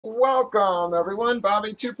Welcome, everyone.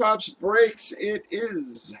 Bobby Two Pops Breaks. It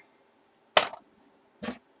is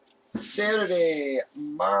Saturday,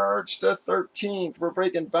 March the 13th. We're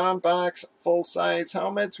breaking bomb box full-size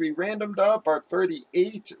helmets. We randomed up our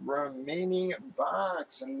 38 remaining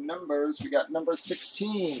box numbers. We got number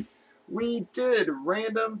 16. We did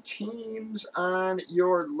random teams on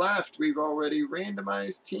your left. We've already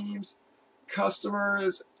randomized teams.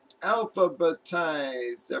 Customers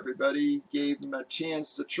alphabetized. Everybody gave them a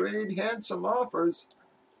chance to trade, had some offers.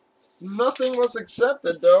 Nothing was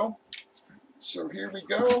accepted though. So here we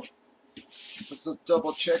go. Let's just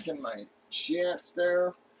double checking my chats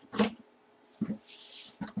there.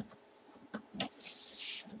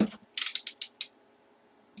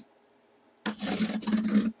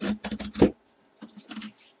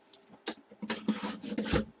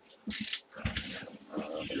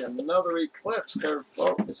 Another Eclipse there,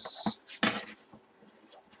 folks.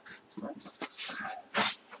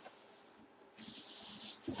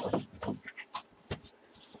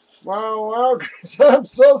 Wow, I'm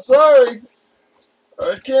so sorry.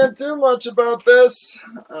 I can't do much about this.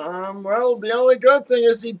 Well, the only good thing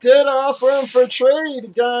is he did offer him for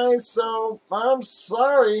trade, guys, so I'm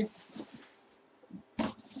sorry.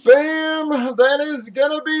 Bam! That is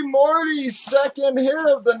going to be Morty's second hit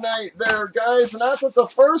of the night there, guys. Not that the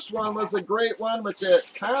first one was a great one with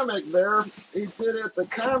that comic there. He did it, the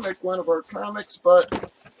comic, one of our comics, but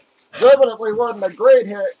definitely wasn't a great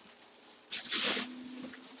hit.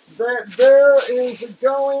 That there is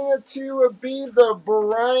going to be the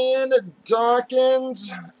Brian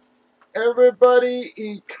Dawkins. Everybody,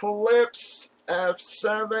 Eclipse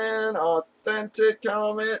F7 authentic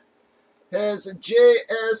helmet. Has a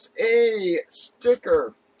JSA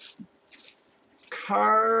sticker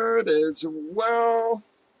card as well.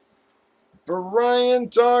 Brian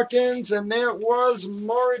Dawkins, and that was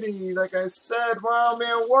Morty. Like I said, wow,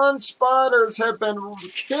 man, one spotters have been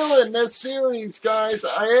killing this series, guys.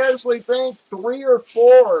 I actually think 3 or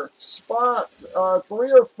 4 spots, 3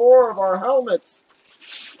 or 4 of our helmets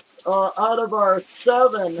out of our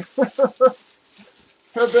 7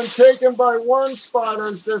 have been taken by one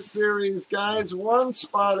spotters this series, guys. One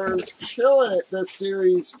spotters killing it this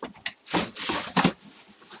series.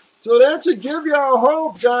 So that should give y'all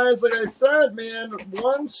hope, guys. Like I said, man,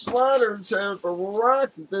 one spotters have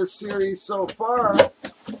rocked this series so far.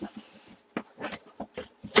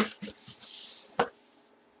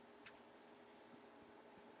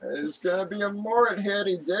 It's going to be a Mort hit.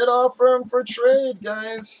 He did offer him for trade,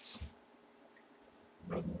 guys.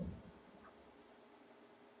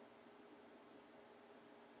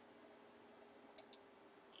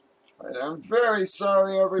 I'm very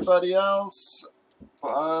sorry, everybody else,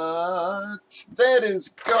 but that is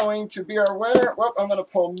going to be our winner. Well, I'm going to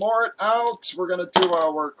pull Mort out. We're going to do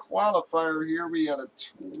our qualifier here. We had a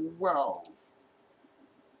 12.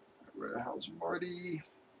 Where the hell's Morty?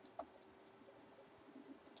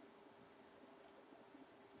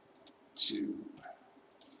 2,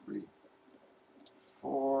 3,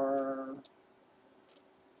 4,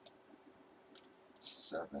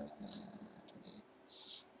 7,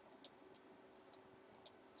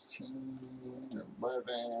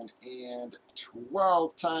 11, and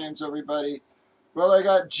 12 times, everybody. Well, I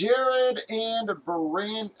got Jared and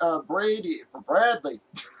Bradley.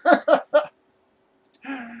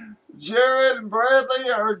 Jared and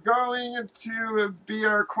Bradley are going to be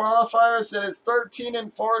our qualifiers. It is 13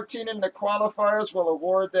 and 14 in the qualifiers. We'll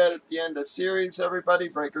award that at the end of the series, everybody.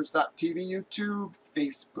 Breakers.tv, YouTube,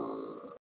 Facebook.